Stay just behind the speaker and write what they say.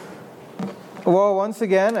Well, once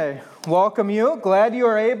again, I welcome you. Glad you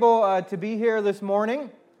are able to be here this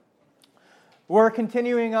morning. We're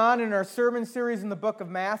continuing on in our sermon series in the book of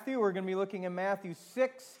Matthew. We're going to be looking at Matthew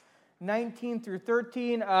 6, 19 through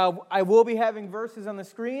 13. I will be having verses on the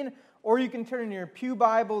screen, or you can turn in your pew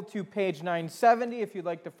Bible to page 970 if you'd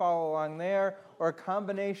like to follow along there, or a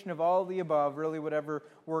combination of all of the above, really whatever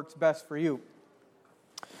works best for you.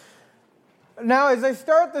 Now, as I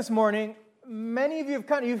start this morning, many of you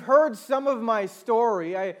you've heard some of my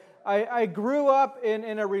story. I grew up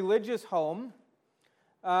in a religious home,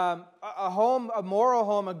 a moral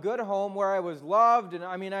home, a good home where I was loved. And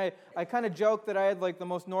I kind of joke that I had like the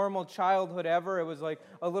most normal childhood ever. It was like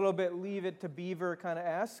a little bit Leave It to Beaver kind of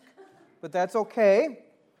esque, but that's okay.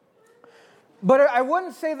 But I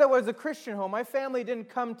wouldn't say that was a Christian home. My family didn't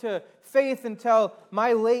come to faith until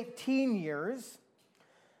my late teen years.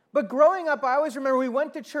 But growing up, I always remember we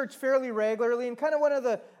went to church fairly regularly, and kind of one of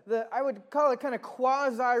the I would call it kind of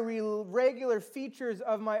quasi-regular features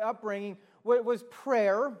of my upbringing was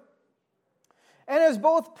prayer. And it was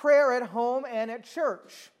both prayer at home and at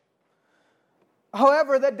church.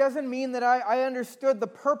 However, that doesn't mean that I understood the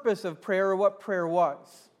purpose of prayer or what prayer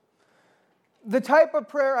was. The type of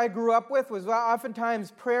prayer I grew up with was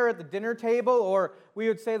oftentimes prayer at the dinner table, or we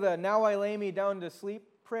would say the "now I lay me down to sleep"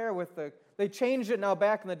 prayer with the... They changed it now.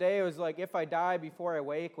 Back in the day, it was like, "if I die before I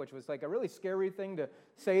wake," which was like a really scary thing to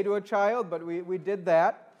say to a child, but we did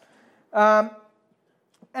that. And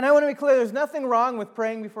I want to be clear, there's nothing wrong with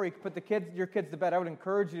praying before you put your kids to bed. I would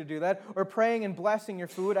encourage you to do that. Or praying and blessing your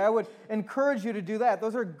food. I would encourage you to do that.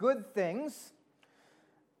 Those are good things.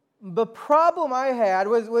 The problem I had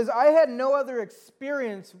was I had no other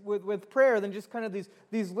experience with prayer than just kind of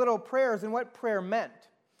these little prayers and what prayer meant.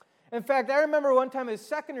 In fact, I remember one time in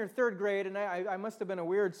second or third grade, and I must have been a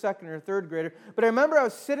weird second or third grader, but I remember I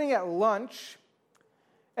was sitting at lunch,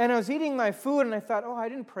 and I was eating my food, and I thought, I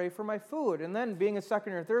didn't pray for my food. And then being a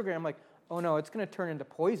second or third grader, I'm like, oh no, it's going to turn into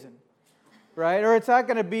poison, right? Or it's not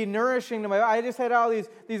going to be nourishing to my... I just had all these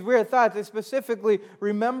weird thoughts. I specifically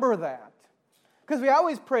remember that. Because we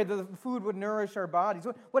always prayed that the food would nourish our bodies.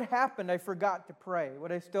 What happened? I forgot to pray.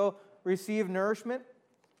 Would I still receive nourishment?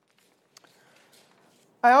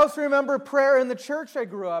 I also remember prayer in the church I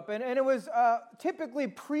grew up in, and it was typically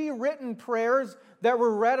pre-written prayers that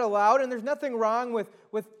were read aloud, and there's nothing wrong with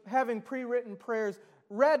having pre-written prayers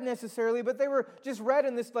read necessarily, but they were just read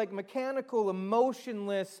in this like mechanical,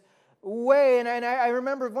 emotionless way, and I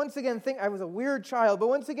remember once again, I was a weird child, but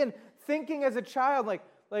once again, thinking as a child, like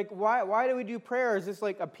why do we do prayer? Is this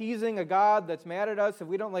like appeasing a God that's mad at us? If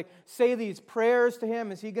we don't like say these prayers to him,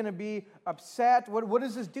 is he going to be upset? What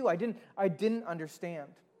does this do? I didn't understand.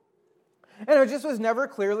 And it just was never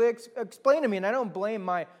clearly explained to me. And I don't blame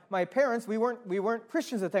my parents. We weren't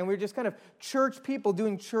Christians at the time. We were just kind of church people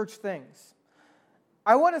doing church things.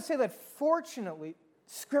 I want to say that fortunately,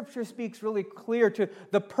 Scripture speaks really clear to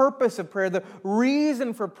the purpose of prayer, the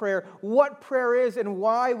reason for prayer, what prayer is, and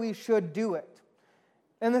why we should do it.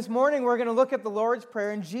 And this morning, we're going to look at the Lord's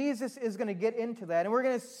Prayer, and Jesus is going to get into that. And we're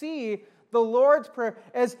going to see the Lord's Prayer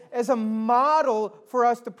as a model for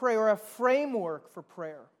us to pray, or a framework for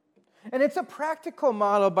prayer. And it's a practical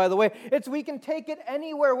model, by the way. We can take it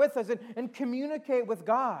anywhere with us and communicate with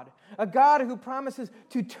God, a God who promises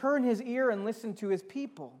to turn his ear and listen to his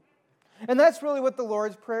people. And that's really what the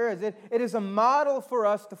Lord's Prayer is. It is a model for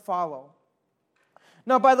us to follow.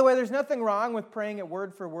 Now, by the way, there's nothing wrong with praying it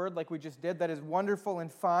word for word like we just did. That is wonderful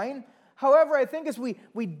and fine. However, I think as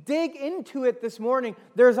we dig into it this morning,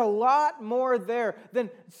 there's a lot more there than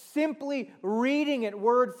simply reading it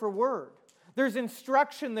word for word. There's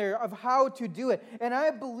instruction there of how to do it. And I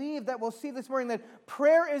believe that we'll see this morning that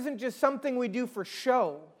prayer isn't just something we do for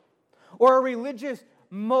show or a religious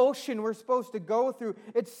motion we're supposed to go through.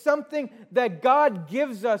 It's something that God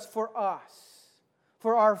gives us, for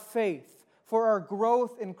our faith, for our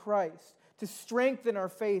growth in Christ, to strengthen our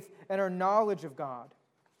faith and our knowledge of God.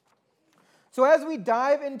 So as we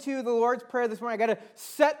dive into the Lord's Prayer this morning, I got to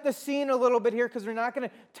set the scene a little bit here, because we're not going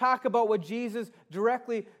to talk about what Jesus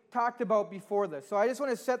directly talked about before this. So I just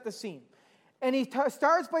want to set the scene. And he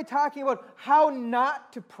starts by talking about how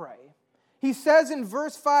not to pray. He says in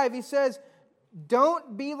verse 5, he says,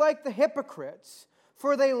 "Don't be like the hypocrites,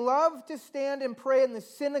 for they love to stand and pray in the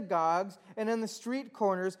synagogues and in the street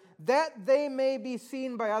corners, that they may be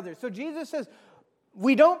seen by others." So Jesus says,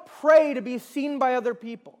 we don't pray to be seen by other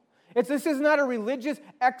people. This is not a religious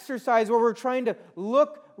exercise where we're trying to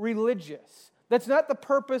look religious. That's not the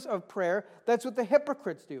purpose of prayer. That's what the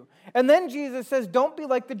hypocrites do. And then Jesus says, don't be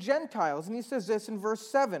like the Gentiles. And he says this in verse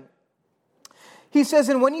 7. He says,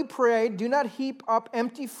 "And when you pray, do not heap up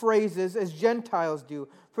empty phrases as Gentiles do,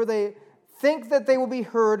 for they think that they will be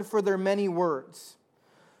heard for their many words.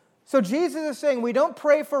 So Jesus is saying we don't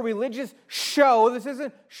pray for religious show. This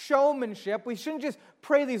isn't showmanship. We shouldn't just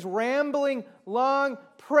pray these rambling, long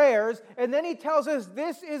prayers. And then he tells us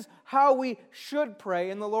this is how we should pray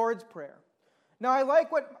in the Lord's Prayer. Now, I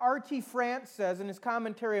like what R.T. France says in his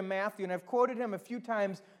commentary of Matthew, and I've quoted him a few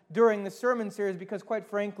times during the sermon series because, quite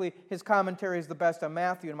frankly, his commentary is the best on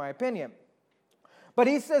Matthew, in my opinion. But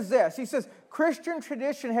he says this, he says, Christian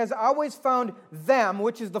tradition has always found them,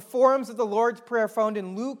 which is the forms of the Lord's Prayer found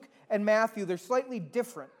in Luke and Matthew, they're slightly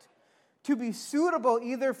different, to be suitable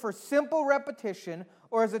either for simple repetition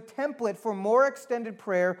or as a template for more extended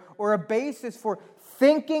prayer or a basis for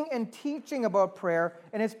thinking and teaching about prayer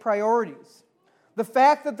and its priorities. The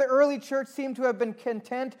fact that the early church seemed to have been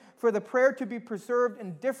content for the prayer to be preserved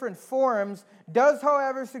in different forms does,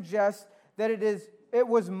 however, suggest that it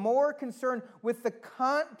was more concerned with the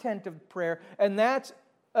content of prayer, and that's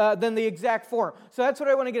than the exact form. So that's what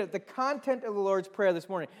I want to get at, the content of the Lord's Prayer this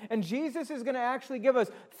morning. And Jesus is going to actually give us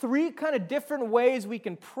three kind of different ways we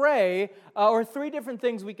can pray, or three different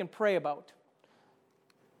things we can pray about.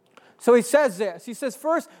 So he says this. He says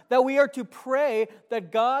first that we are to pray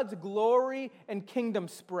that God's glory and kingdom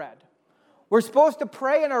spread. We're supposed to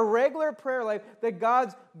pray in our regular prayer life that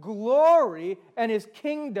God's glory and His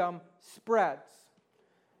kingdom spreads.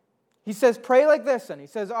 He says, pray like this, and he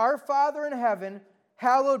says, Our Father in heaven,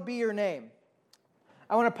 hallowed be your name.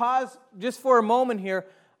 I want to pause just for a moment here.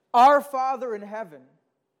 Our Father in heaven.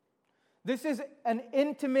 This is an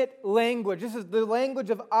intimate language. This is the language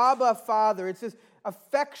of Abba, Father. It's this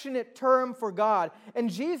affectionate term for God. And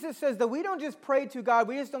Jesus says that we don't just pray to God,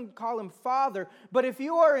 we just don't call Him Father, but if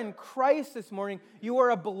you are in Christ this morning, you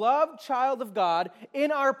are a beloved child of God.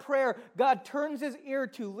 In our prayer, God turns His ear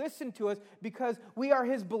to listen to us because we are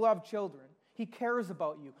His beloved children. He cares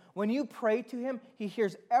about you. When you pray to Him, He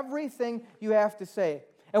hears everything you have to say.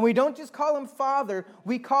 And we don't just call Him Father,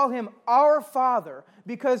 we call Him our Father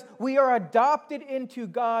because we are adopted into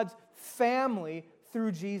God's family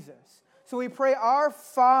through Jesus. So we pray, Our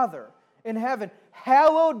Father in heaven,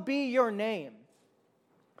 hallowed be your name.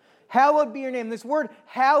 Hallowed be your name. This word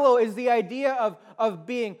hallow is the idea of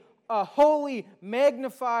being holy,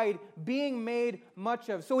 magnified, being made much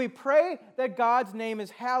of. So we pray that God's name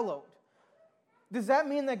is hallowed. Does that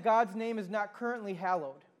mean that God's name is not currently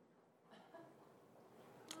hallowed?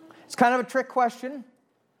 It's kind of a trick question.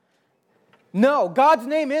 No, God's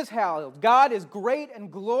name is hallowed. God is great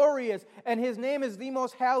and glorious, and His name is the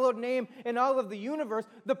most hallowed name in all of the universe.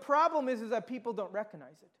 The problem is that people don't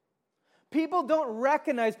recognize it. People don't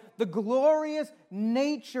recognize the glorious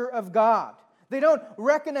nature of God. They don't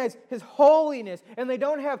recognize His holiness, and they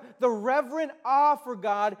don't have the reverent awe for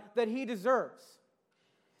God that He deserves.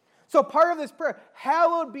 So part of this prayer,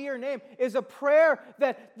 hallowed be your name, is a prayer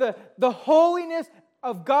that the holiness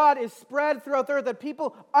of God is spread throughout the earth, that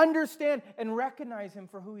people understand and recognize Him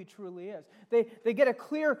for who He truly is. They get a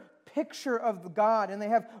clear picture of God, and they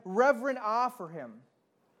have reverent awe for Him.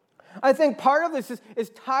 I think part of this is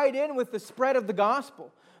tied in with the spread of the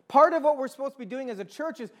gospel. Part of what we're supposed to be doing as a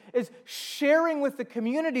church is sharing with the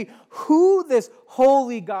community who this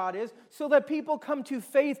holy God is so that people come to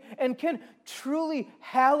faith and can truly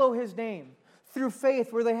hallow His name through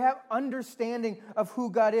faith, where they have understanding of who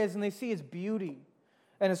God is and they see His beauty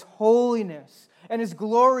and His holiness and His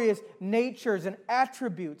glorious natures and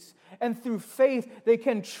attributes. And through faith, they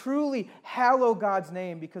can truly hallow God's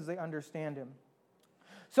name because they understand Him.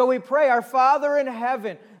 So we pray, Our Father in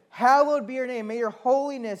heaven, hallowed be your name. May your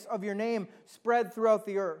holiness of your name spread throughout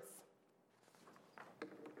the earth.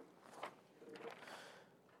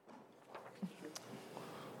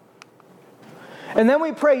 And then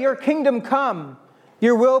we pray, your kingdom come,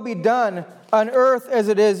 your will be done on earth as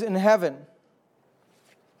it is in heaven.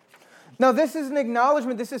 Now this is an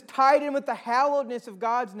acknowledgement. This is tied in with the hallowedness of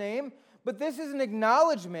God's name, but this is an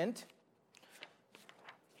acknowledgement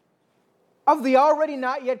of the already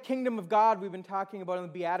not yet kingdom of God we've been talking about in the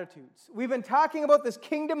Beatitudes. We've been talking about this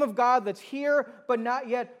kingdom of God that's here, but not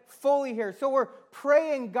yet fully here. So we're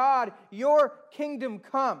praying, God, your kingdom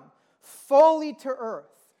come fully to earth.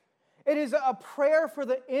 It is a prayer for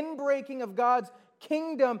the inbreaking of God's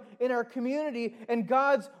kingdom in our community and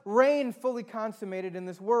God's reign fully consummated in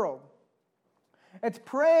this world. It's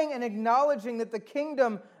praying and acknowledging that the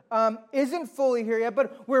kingdom isn't fully here yet,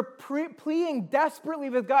 but we're pleading desperately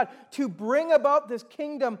with God to bring about this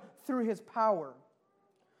kingdom through His power.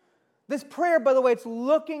 This prayer, by the way, it's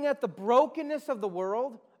looking at the brokenness of the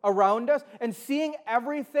world around us and seeing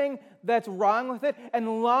everything that's wrong with it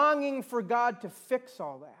and longing for God to fix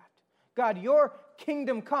all that. God, your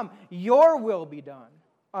kingdom come, your will be done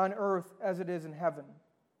on earth as it is in heaven.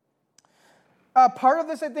 Part of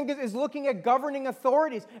this, I think, is looking at governing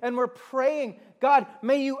authorities. And we're praying, God,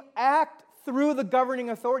 may you act through the governing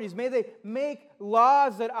authorities. May they make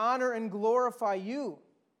laws that honor and glorify you.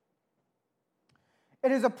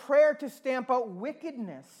 It is a prayer to stamp out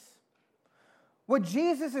wickedness. What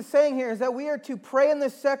Jesus is saying here is that we are to pray in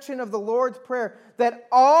this section of the Lord's Prayer that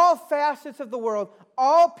all facets of the world,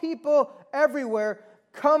 all people everywhere,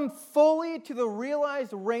 come fully to the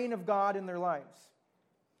realized reign of God in their lives.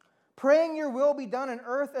 Praying your will be done on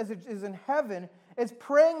earth as it is in heaven is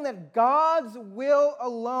praying that God's will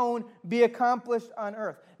alone be accomplished on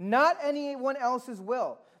earth, not anyone else's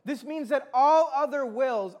will. This means that all other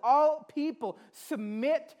wills, all people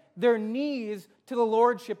submit their knees to the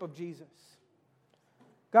lordship of Jesus.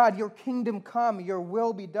 God, your kingdom come, your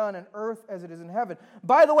will be done on earth as it is in heaven.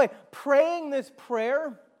 By the way, praying this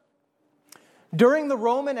prayer during the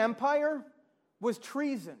Roman Empire was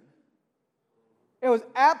treason. It was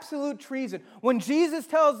absolute treason. When Jesus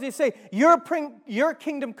tells us to say, your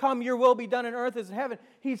kingdom come, your will be done on earth as in heaven,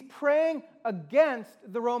 he's praying against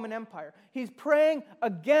the Roman Empire. He's praying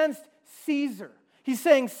against Caesar. He's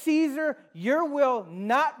saying, Caesar, your will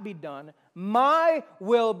not be done. My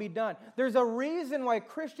will be done. There's a reason why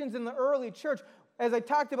Christians in the early church, as I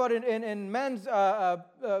talked about in men's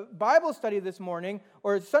Bible study this morning,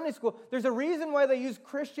 or Sunday school, there's a reason why they used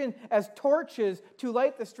Christians as torches to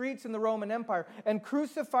light the streets in the Roman Empire and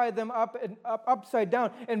crucified them upside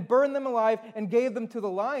down and burned them alive and gave them to the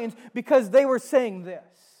lions, because they were saying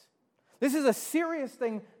this. This is a serious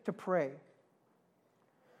thing to pray.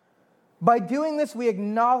 By doing this, we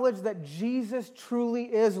acknowledge that Jesus truly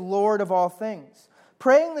is Lord of all things.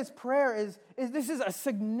 Praying this prayer is a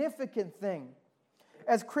significant thing.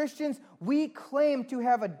 As Christians, we claim to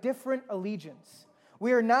have a different allegiance.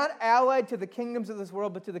 We are not allied to the kingdoms of this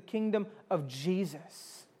world, but to the kingdom of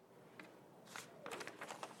Jesus.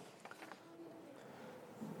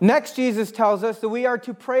 Next, Jesus tells us that we are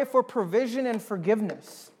to pray for provision and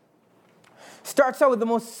forgiveness. Starts out with the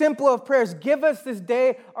most simple of prayers. Give us this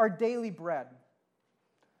day our daily bread.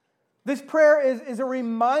 This prayer is a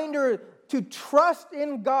reminder to trust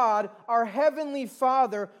in God, our Heavenly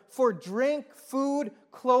Father, for drink, food,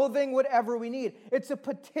 clothing, whatever we need. It's a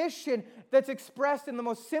petition that's expressed in the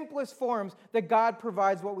most simplest forms that God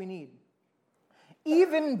provides what we need.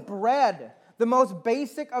 Even bread, the most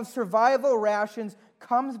basic of survival rations,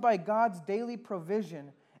 comes by God's daily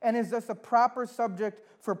provision and is thus a proper subject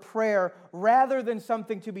for prayer rather than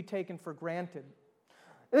something to be taken for granted.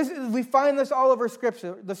 We find this all over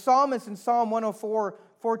Scripture. The psalmist in Psalm 104,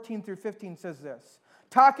 14 through 15 says this.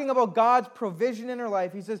 Talking about God's provision in our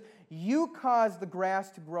life, he says, you cause the grass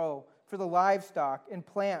to grow for the livestock and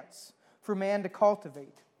plants for man to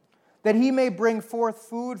cultivate, that he may bring forth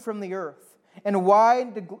food from the earth, and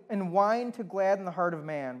wine to gladden the heart of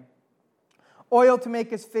man, oil to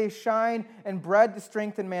make his face shine, and bread to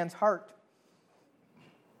strengthen man's heart.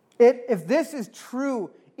 If this is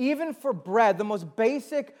true, even for bread, the most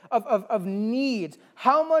basic of needs,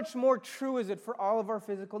 how much more true is it for all of our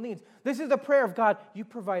physical needs? This is the prayer of God, you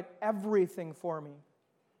provide everything for me.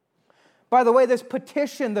 By the way, this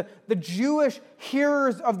petition, the Jewish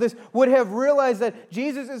hearers of this would have realized that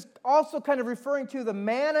Jesus is also kind of referring to the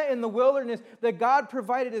manna in the wilderness that God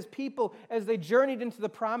provided his people as they journeyed into the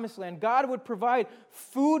promised land. God would provide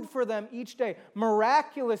food for them each day,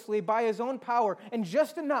 miraculously by his own power, and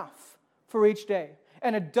just enough for each day,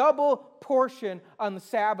 and a double portion on the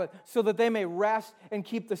Sabbath so that they may rest and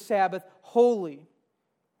keep the Sabbath holy.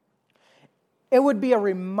 It would be a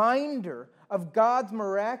reminder of God's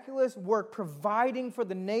miraculous work providing for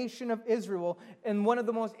the nation of Israel in one of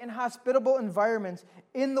the most inhospitable environments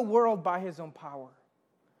in the world by his own power.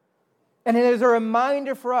 And it is a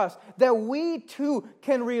reminder for us that we too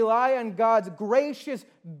can rely on God's gracious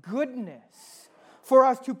goodness for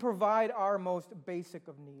us to provide our most basic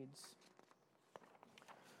of needs.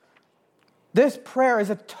 This prayer is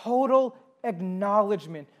a total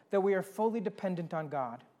acknowledgement that we are fully dependent on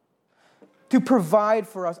God to provide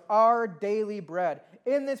for us our daily bread.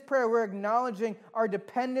 In this prayer, we're acknowledging our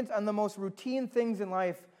dependence on the most routine things in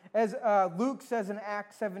life. As Luke says in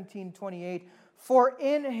Acts 17:28, for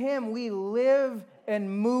in him we live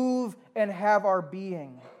and move and have our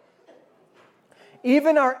being.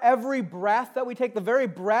 Even our every breath that we take, the very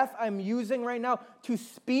breath I'm using right now to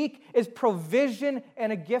speak, is provision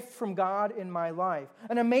and a gift from God in my life.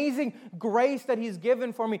 An amazing grace that he's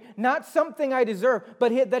given for me. Not something I deserve,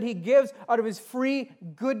 but that he gives out of his free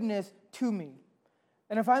goodness to me.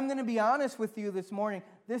 And if I'm going to be honest with you this morning,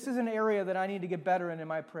 this is an area that I need to get better in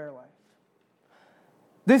my prayer life.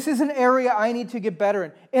 This is an area I need to get better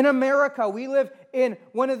in. In America, we live in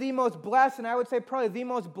one of the most blessed, and I would say probably the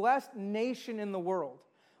most blessed nation in the world.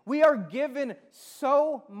 We are given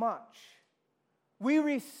so much. We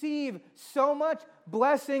receive so much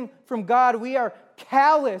blessing from God. We are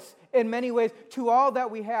callous in many ways to all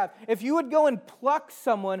that we have. If you would go and pluck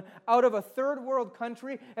someone out of a third world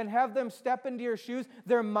country and have them step into your shoes,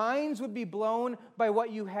 their minds would be blown by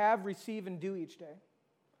what you have, receive, and do each day.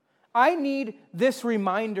 I need this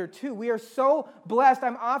reminder too. We are so blessed.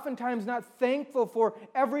 I'm oftentimes not thankful for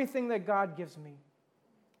everything that God gives me.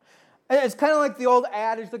 It's kind of like the old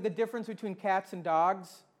adage, like the difference between cats and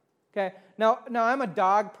dogs. Okay, now I'm a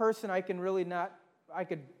dog person. I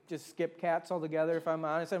could just skip cats altogether if I'm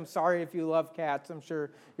honest. I'm sorry if you love cats. I'm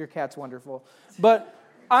sure your cat's wonderful. But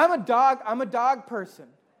I'm a dog person,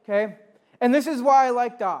 okay? And this is why I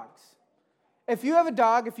like dogs. If you have a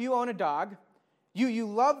dog, if you own a dog, you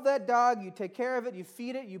love that dog, you take care of it, you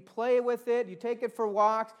feed it, you play with it, you take it for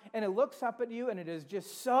walks, and it looks up at you and it is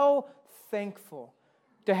just so thankful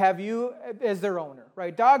to have you as their owner,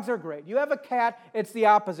 right? Dogs are great. You have a cat, it's the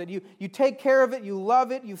opposite. You take care of it, you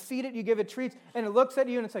love it, you feed it, you give it treats, and it looks at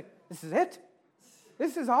you and it's like, this is it?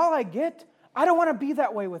 This is all I get? I don't want to be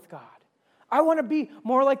that way with God. I want to be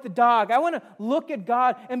more like the dog. I want to look at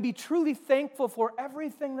God and be truly thankful for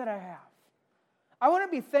everything that I have. I want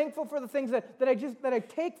to be thankful for the things that I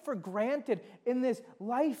take for granted in this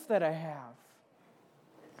life that I have.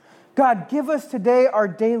 God, give us today our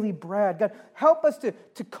daily bread. God, help us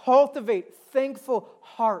to cultivate thankful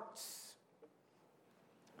hearts.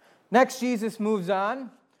 Next, Jesus moves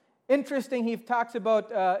on. Interesting, he talks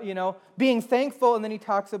about, being thankful, and then he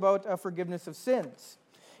talks about forgiveness of sins.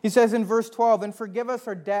 He says in verse 12, and forgive us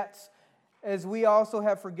our debts as we also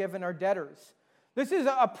have forgiven our debtors. This is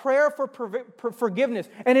a prayer for forgiveness,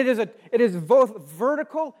 and it is both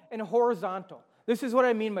vertical and horizontal. This is what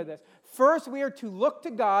I mean by this. First, we are to look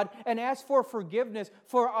to God and ask for forgiveness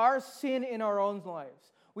for our sin in our own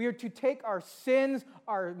lives. We are to take our sins,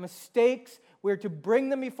 our mistakes, we are to bring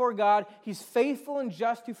them before God. He's faithful and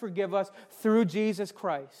just to forgive us through Jesus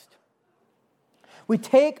Christ. We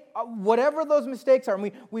take whatever those mistakes are,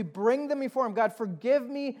 and we bring them before Him. God, forgive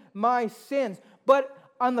me my sins. But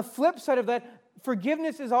on the flip side of that,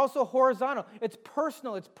 forgiveness is also horizontal. It's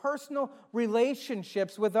personal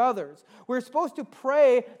relationships with others. We're supposed to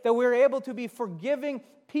pray that we're able to be forgiving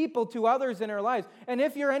people to others in our lives. And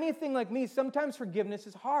if you're anything like me, sometimes forgiveness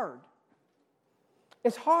is hard.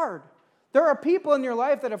 It's hard. There are people in your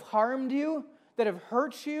life that have harmed you, that have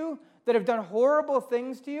hurt you, that have done horrible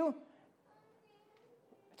things to you.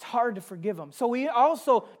 It's hard to forgive them. So we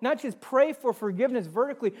also not just pray for forgiveness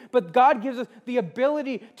vertically, but God gives us the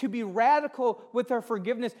ability to be radical with our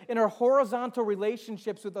forgiveness in our horizontal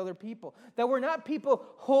relationships with other people. That we're not people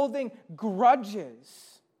holding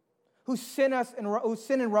grudges who sin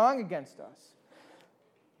and wrong against us.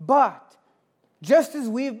 But just as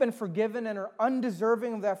we've been forgiven and are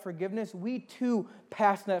undeserving of that forgiveness, we too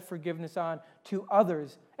pass that forgiveness on to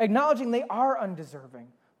others, acknowledging they are undeserving,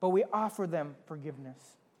 but we offer them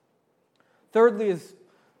forgiveness. Thirdly, is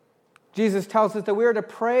Jesus tells us that we are to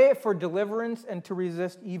pray for deliverance and to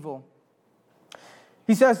resist evil.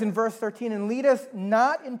 He says in verse 13, and lead us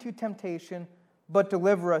not into temptation, but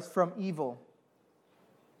deliver us from evil.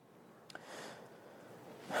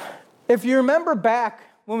 If you remember back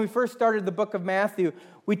when we first started the book of Matthew,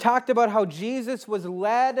 we talked about how Jesus was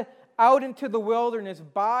led out into the wilderness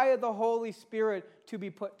by the Holy Spirit to be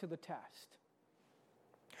put to the test.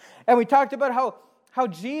 And we talked about how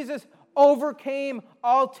Jesus overcame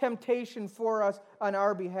all temptation for us on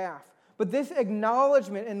our behalf. But this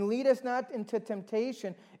acknowledgement, and lead us not into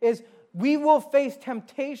temptation, is we will face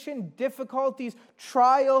temptation, difficulties,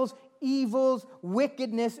 trials, evils,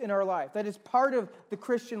 wickedness in our life. That is part of the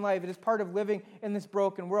Christian life. It is part of living in this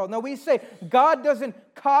broken world. Now we say God doesn't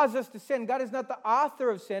cause us to sin. God is not the author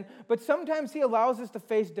of sin, but sometimes He allows us to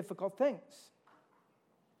face difficult things.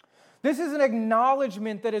 This is an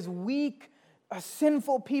acknowledgement that as weak,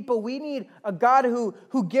 sinful people, we need a God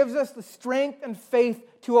who gives us the strength and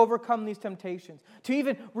faith to overcome these temptations, to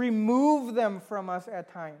even remove them from us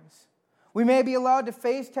at times. We may be allowed to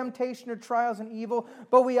face temptation or trials and evil,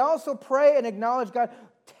 but we also pray and acknowledge, God,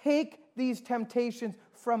 take these temptations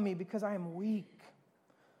from me because I am weak.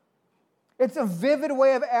 It's a vivid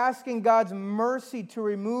way of asking God's mercy to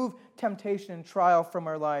remove temptation and trial from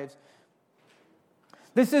our lives.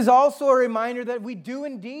 This is also a reminder that we do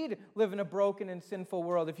indeed live in a broken and sinful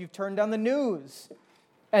world. If you've turned on the news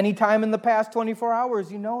anytime in the past 24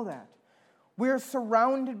 hours, you know that. We're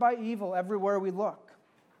surrounded by evil everywhere we look.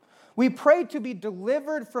 We pray to be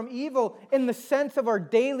delivered from evil in the sense of our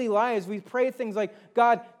daily lives. We pray things like,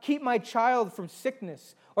 God, keep my child from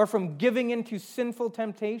sickness, or from giving into sinful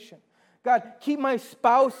temptation. God, keep my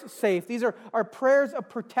spouse safe. These are our prayers of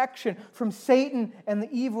protection from Satan and the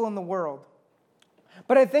evil in the world.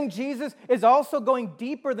 But I think Jesus is also going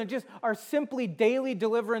deeper than just our simply daily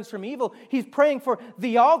deliverance from evil. He's praying for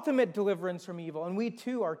the ultimate deliverance from evil, and we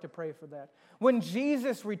too are to pray for that. When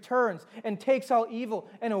Jesus returns and takes all evil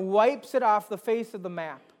and wipes it off the face of the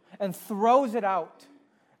map and throws it out,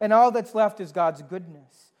 and all that's left is God's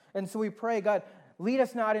goodness. And so we pray, God, lead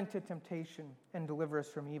us not into temptation and deliver us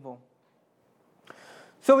from evil.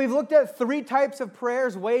 So we've looked at 3 types of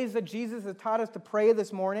prayers, ways that Jesus has taught us to pray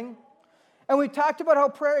this morning. And we talked about how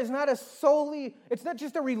prayer is not it's not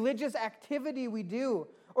just a religious activity we do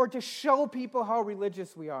or to show people how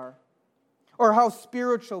religious we are or how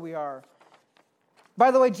spiritual we are.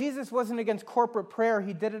 By the way, Jesus wasn't against corporate prayer.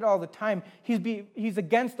 He did it all the time. He's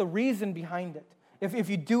against the reason behind it. If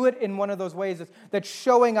you do it in one of those ways, that's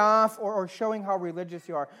showing off or showing how religious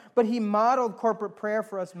you are. But he modeled corporate prayer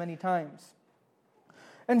for us many times.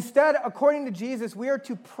 Instead, according to Jesus, we are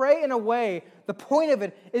to pray in a way, the point of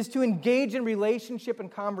it is to engage in relationship and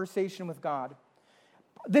conversation with God.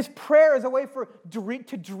 This prayer is a way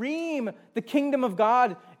to dream the kingdom of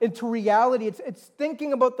God into reality. It's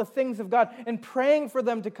thinking about the things of God and praying for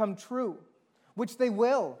them to come true, which they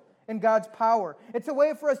will in God's power. It's a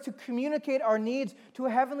way for us to communicate our needs to a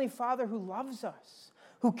Heavenly Father who loves us,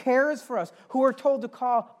 who cares for us, who we're told to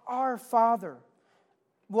call our Father,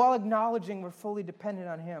 while acknowledging we're fully dependent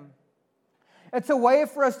on Him. It's a way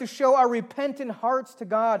for us to show our repentant hearts to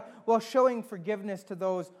God while showing forgiveness to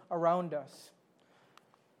those around us.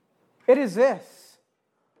 It is this.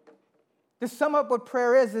 To sum up what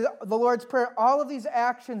prayer is the Lord's Prayer. All of these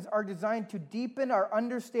actions are designed to deepen our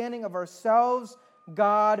understanding of ourselves,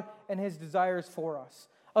 God, and His desires for us.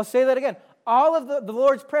 I'll say that again. All of the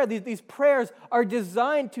Lord's Prayer, these prayers are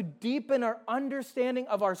designed to deepen our understanding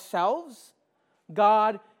of ourselves,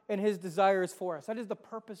 God, and His desires for us. That is the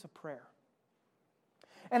purpose of prayer.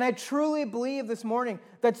 And I truly believe this morning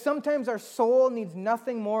that sometimes our soul needs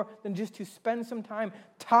nothing more than just to spend some time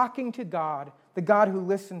talking to God, the God who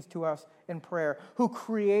listens to us in prayer, who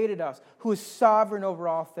created us, who is sovereign over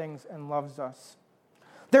all things and loves us.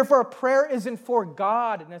 Therefore, prayer isn't for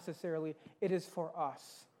God necessarily, it is for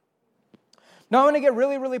us. Now, I want to get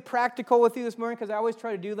really, really practical with you this morning because I always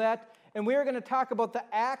try to do that. And we are going to talk about the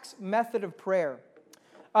ACTS method of prayer.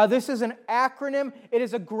 This is an acronym. It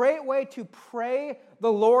is a great way to pray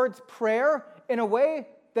the Lord's Prayer in a way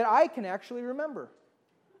that I can actually remember.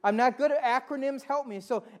 I'm not good at acronyms. Help me.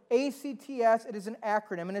 So ACTS, it is an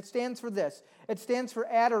acronym, and it stands for this. It stands for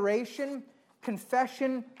adoration,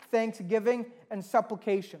 confession, thanksgiving, and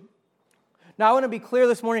supplication. Now, I want to be clear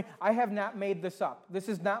this morning, I have not made this up. This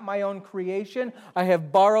is not my own creation. I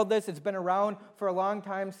have borrowed this. It's been around for a long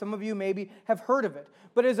time. Some of you maybe have heard of it.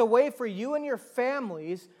 But it is a way for you and your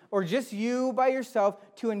families, or just you by yourself,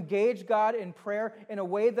 to engage God in prayer in a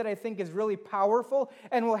way that I think is really powerful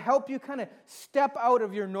and will help you kind of step out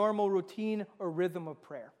of your normal routine or rhythm of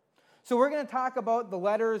prayer. So we're going to talk about the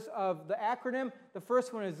letters of the acronym. The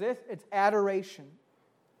first one is this. It's adoration,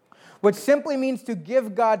 which simply means to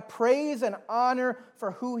give God praise and honor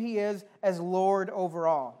for who He is as Lord over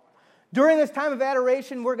all. During this time of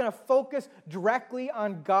adoration, we're going to focus directly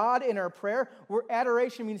on God in our prayer. Where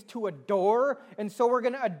adoration means to adore, and so we're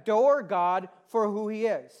going to adore God for who He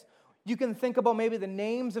is. You can think about maybe the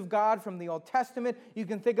names of God from the Old Testament. You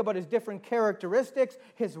can think about His different characteristics,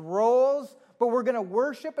 His roles, but we're going to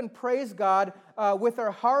worship and praise God with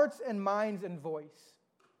our hearts and minds and voice.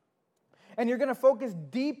 And you're going to focus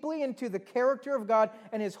deeply into the character of God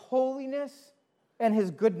and His holiness and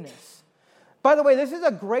His goodness. By the way, this is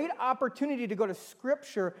a great opportunity to go to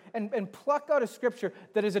Scripture and pluck out a Scripture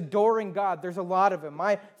that is adoring God. There's a lot of them.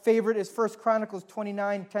 My favorite is 1 Chronicles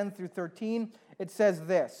 29, 10 through 13. It says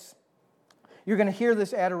this. You're going to hear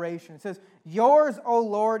this adoration. It says, "Yours, O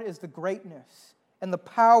Lord, is the greatness and the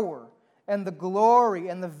power and the glory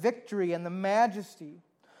and the victory and the majesty.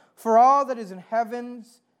 For all that is in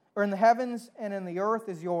heavens, or in the heavens and in the earth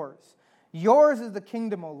is yours. Yours is the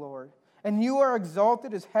kingdom, O Lord, and you are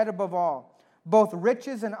exalted as head above all. Both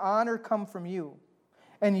riches and honor come from you,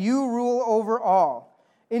 and you rule over all.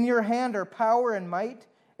 In your hand are power and might,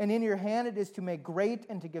 and in your hand it is to make great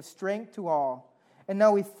and to give strength to all. And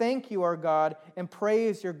now we thank you, our God, and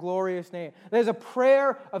praise your glorious name." There's a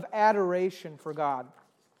prayer of adoration for God.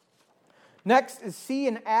 Next is C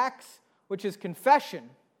in Acts, which is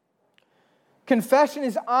confession. Confession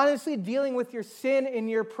is honestly dealing with your sin in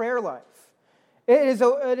your prayer life. It is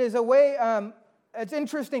a way, it's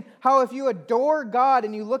interesting how if you adore God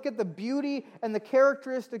and you look at the beauty and the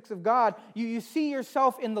characteristics of God, you see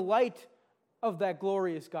yourself in the light of that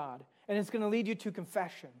glorious God. And it's going to lead you to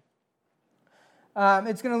confession.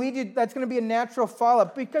 It's going to lead you, that's going to be a natural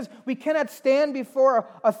follow-up, because we cannot stand before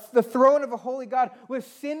the throne of a holy God with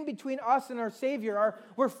sin between us and our Savior.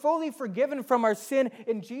 We're fully forgiven from our sin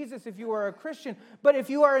in Jesus if you are a Christian. But if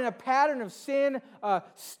you are in a pattern of sin,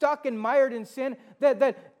 stuck and mired in sin,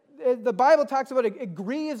 that the Bible talks about it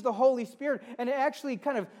grieves the Holy Spirit, and it actually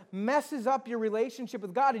kind of messes up your relationship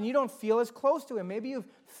with God, and you don't feel as close to Him. Maybe you've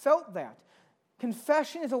felt that.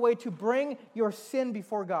 Confession is a way to bring your sin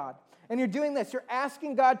before God. And you're doing this. You're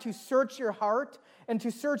asking God to search your heart and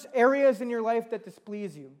to search areas in your life that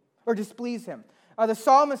displease you or displease Him. The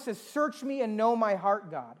psalmist says, "Search me and know my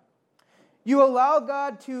heart, God." You allow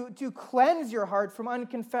God to cleanse your heart from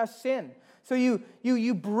unconfessed sin. So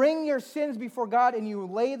you bring your sins before God and you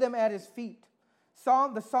lay them at His feet.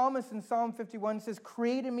 The psalmist in Psalm 51 says,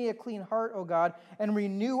 "Create in me a clean heart, O God, and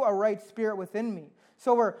renew a right spirit within me."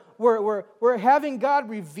 So we're having God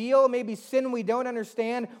reveal maybe sin we don't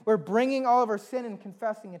understand. We're bringing all of our sin and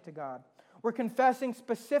confessing it to God. We're confessing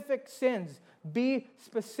specific sins. Be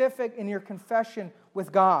specific in your confession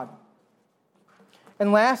with God.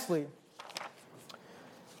 And lastly,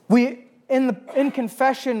 in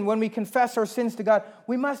confession, when we confess our sins to God,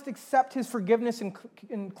 we must accept His forgiveness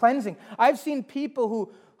and cleansing. I've seen people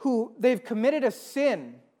who they've committed a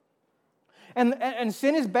sin. And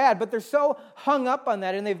sin is bad, but they're so hung up on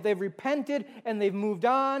that, and they've repented, and they've moved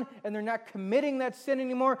on, and they're not committing that sin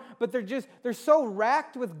anymore, but they're so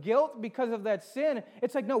racked with guilt because of that sin.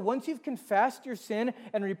 It's like, no, once you've confessed your sin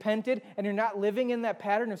and repented, and you're not living in that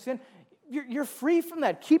pattern of sin, you're free from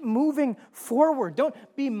that. Keep moving forward. Don't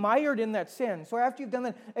be mired in that sin. So after you've done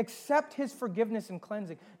that, accept His forgiveness and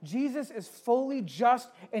cleansing. Jesus is fully just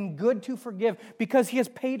and good to forgive because He has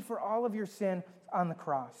paid for all of your sin on the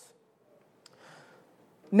cross.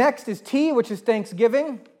 Next is T, which is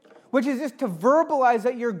thanksgiving, which is just to verbalize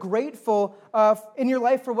that you're grateful in your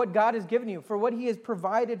life for what God has given you, for what He has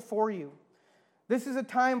provided for you. This is a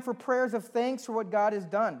time for prayers of thanks for what God has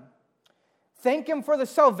done. Thank Him for the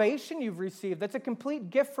salvation you've received. That's a complete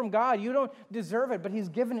gift from God. You don't deserve it, but He's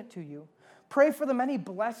given it to you. Pray for the many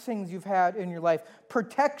blessings you've had in your life,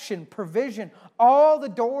 protection, provision, all the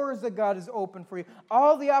doors that God has opened for you,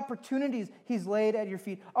 all the opportunities He's laid at your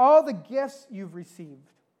feet, all the gifts you've received.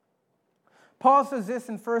 Paul says this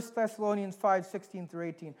in 1 Thessalonians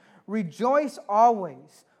 5:16-18. "Rejoice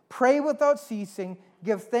always, pray without ceasing,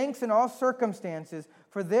 give thanks in all circumstances,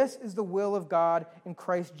 for this is the will of God in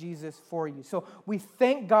Christ Jesus for you." So we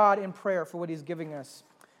thank God in prayer for what He's giving us.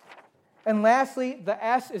 And lastly, the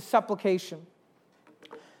S is supplication.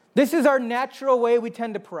 This is our natural way we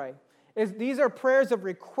tend to pray. These are prayers of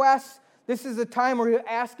requests. This is a time where you're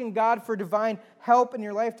asking God for divine help in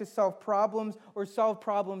your life to solve problems or solve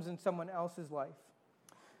problems in someone else's life.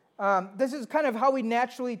 This is kind of how we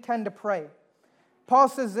naturally tend to pray. Paul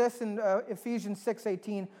says this in Ephesians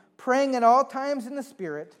 6:18, "Praying at all times in the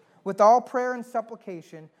Spirit, with all prayer and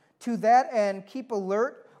supplication, to that end keep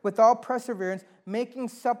alert with all perseverance, making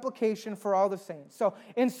supplication for all the saints." So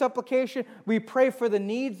in supplication, we pray for the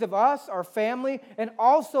needs of us, our family, and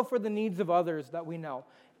also for the needs of others that we know.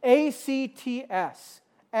 ACTS,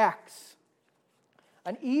 Acts.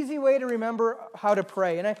 An easy way to remember how to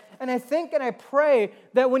pray. And I think and I pray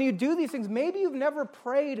that when you do these things, maybe you've never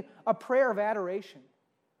prayed a prayer of adoration,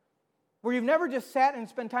 where you've never just sat and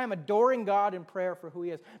spent time adoring God in prayer for who He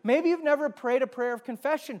is. Maybe you've never prayed a prayer of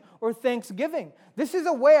confession or thanksgiving. This is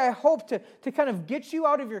a way I hope to kind of get you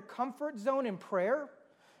out of your comfort zone in prayer.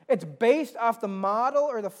 It's based off the model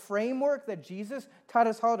or the framework that Jesus taught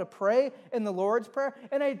us how to pray in the Lord's Prayer.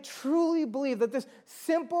 And I truly believe that this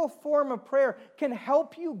simple form of prayer can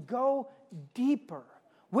help you go deeper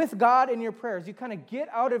with God in your prayers. You kind of get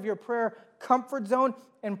out of your prayer comfort zone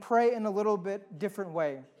and pray in a little bit different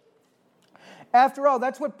way. After all,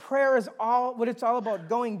 that's what prayer is what it's all about,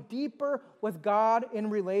 going deeper with God in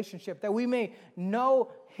relationship, that we may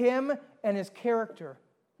know Him and His character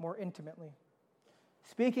more intimately.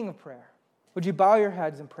 Speaking of prayer, would you bow your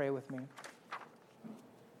heads and pray with me?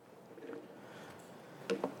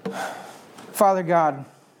 Father God,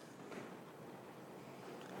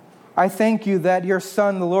 I thank You that Your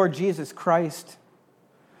Son, the Lord Jesus Christ,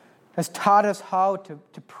 has taught us how to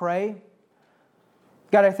pray.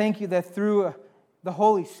 God, I thank You that through the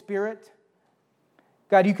Holy Spirit,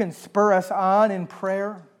 God, You can spur us on in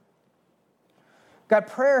prayer. God,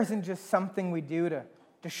 prayer isn't just something we do to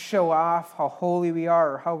show off how holy we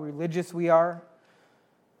are or how religious we are.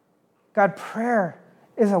 God, prayer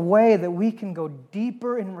is a way that we can go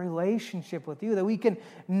deeper in relationship with You, that we can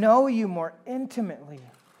know You more intimately.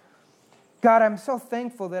 God, I'm so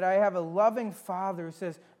thankful that I have a loving Father who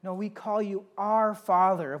says, No, we call you our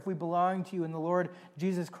Father if we belong to you in the Lord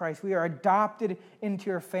Jesus Christ. We are adopted into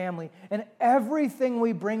your family. And everything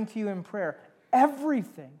we bring to you in prayer,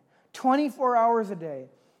 everything, 24 hours a day,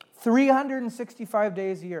 365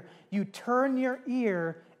 days a year, you turn your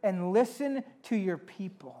ear and listen to your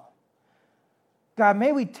people. God,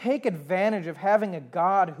 may we take advantage of having a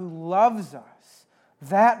God who loves us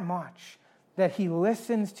that much that he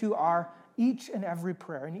listens to our each and every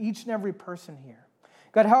prayer and each and every person here.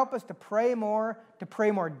 God, help us to pray more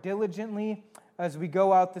diligently as we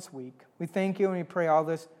go out this week. We thank you and we pray all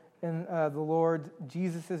this in the Lord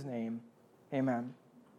Jesus' name. Amen.